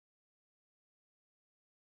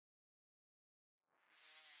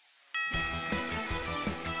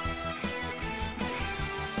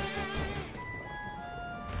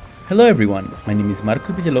Hello everyone, my name is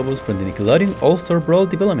Marcos Villalobos from the Nickelodeon All-Star Brawl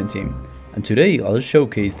development team, and today I'll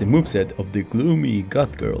showcase the moveset of the gloomy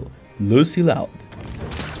goth girl, Lucy Loud.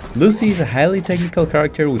 Lucy is a highly technical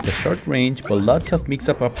character with a short range but lots of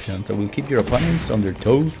mix-up options that will keep your opponents on their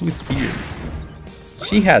toes with fear.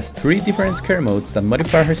 She has 3 different scare modes that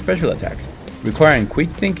modify her special attacks, requiring quick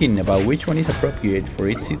thinking about which one is appropriate for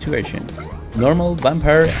each situation: normal,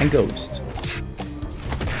 vampire, and ghost.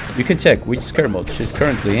 You can check which scare mode she is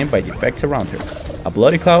currently in by the effects around her: a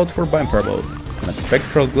bloody cloud for vampire mode, and a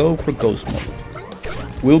spectral glow for ghost mode.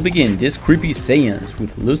 We'll begin this creepy seance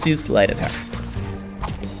with Lucy's light attacks.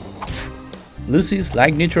 Lucy's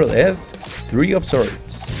light neutral is 3 of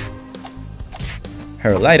Swords.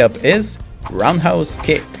 Her light up is Roundhouse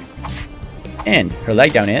Kick. And her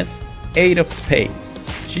light down is 8 of Spades.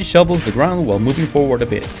 She shovels the ground while moving forward a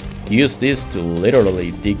bit. Use this to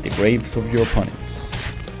literally dig the graves of your opponents.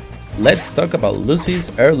 Let's talk about Lucy's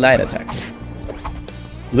air light attacks.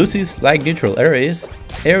 Lucy's light neutral air is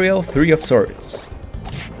Aerial 3 of Swords.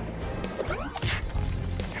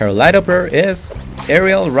 Her light up air is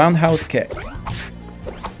Aerial Roundhouse Kick.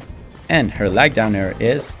 And her light down air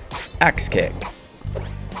is Axe Kick.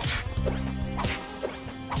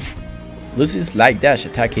 Lucy's light dash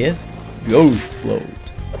attack is Ghost Float.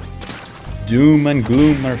 Doom and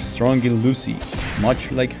gloom are strong in Lucy, much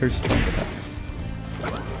like her strong attacks.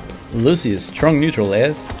 Lucy's strong neutral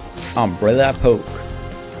is Umbrella Poke.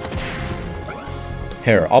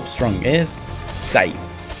 Her up strong is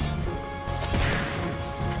Scythe.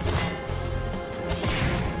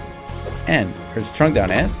 And her strong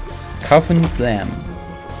down is Coffin Slam.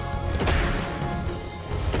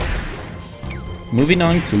 Moving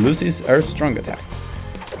on to Lucy's air strong attacks.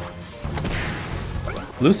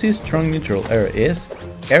 Lucy's strong neutral air is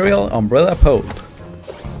Aerial Umbrella Poke.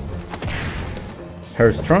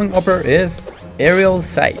 Her strong upper is Aerial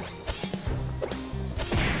Scythe.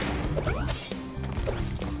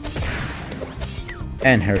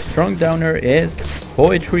 And her strong downer is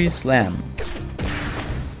Poetry Slam.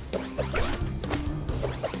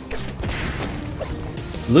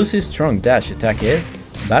 Lucy's strong dash attack is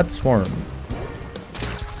Bat Swarm.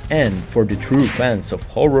 And for the true fans of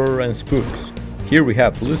horror and spooks, here we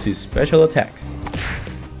have Lucy's special attacks.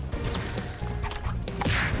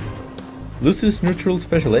 Lucy's neutral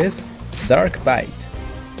special is Dark Bite.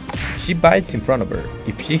 She bites in front of her.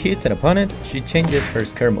 If she hits an opponent, she changes her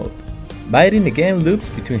scare mode. Biting again loops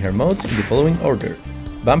between her modes in the following order: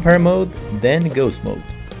 Vampire mode, then Ghost mode.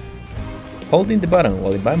 Holding the button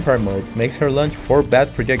while in Vampire mode makes her launch 4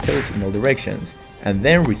 bad projectiles in all directions, and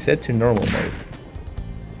then reset to normal mode.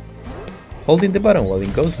 Holding the button while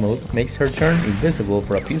in Ghost mode makes her turn invisible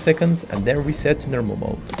for a few seconds and then reset to normal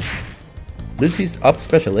mode. Lucy's up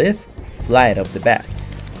special is Flight of the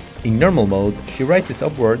Bats. In normal mode, she rises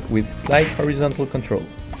upward with slight horizontal control.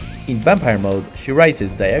 In vampire mode, she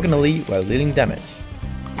rises diagonally while dealing damage.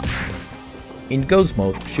 In ghost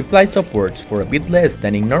mode, she flies upwards for a bit less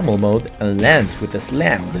than in normal mode and lands with a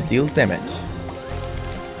slam that deals damage.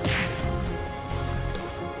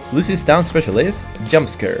 Lucy's down special is Jump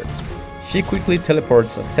Scare. She quickly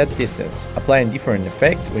teleports a set distance, applying different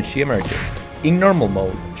effects when she emerges. In normal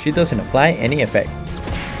mode, she doesn't apply any effects.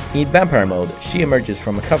 In vampire mode, she emerges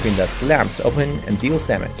from a coffin that slams open and deals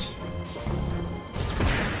damage.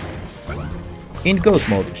 In ghost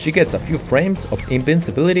mode, she gets a few frames of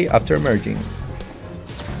invincibility after emerging.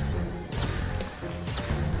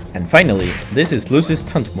 And finally, this is Lucy's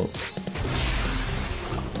stunt move.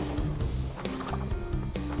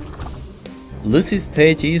 Lucy's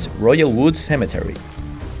stage is Royal Woods Cemetery.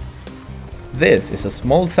 This is a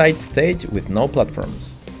small side stage with no platforms.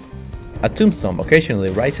 A tombstone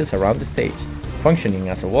occasionally rises around the stage, functioning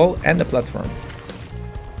as a wall and a platform.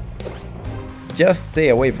 Just stay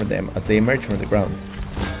away from them as they emerge from the ground.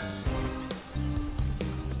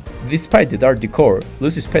 Despite the dark decor,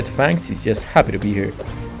 Lucy's pet Fangs is just happy to be here.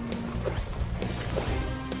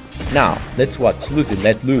 Now, let's watch Lucy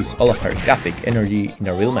let loose all of her gothic energy in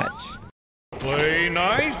a real match. Play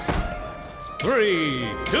nice. 3,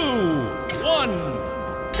 2, 1,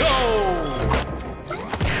 go!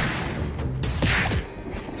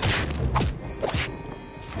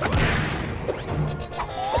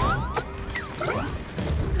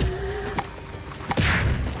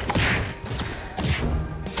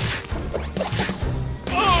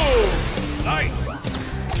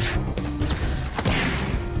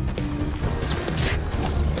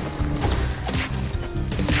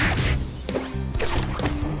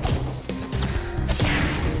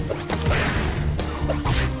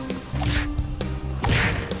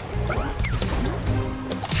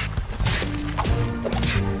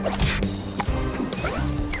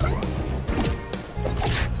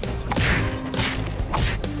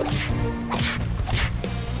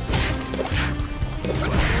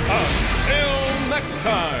 Until next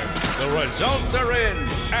time, the results are in,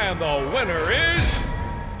 and the winner is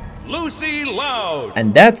Lucy Loud.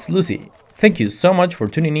 And that's Lucy. Thank you so much for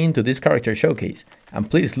tuning in to this character showcase, and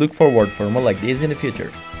please look forward for more like this in the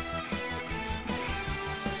future.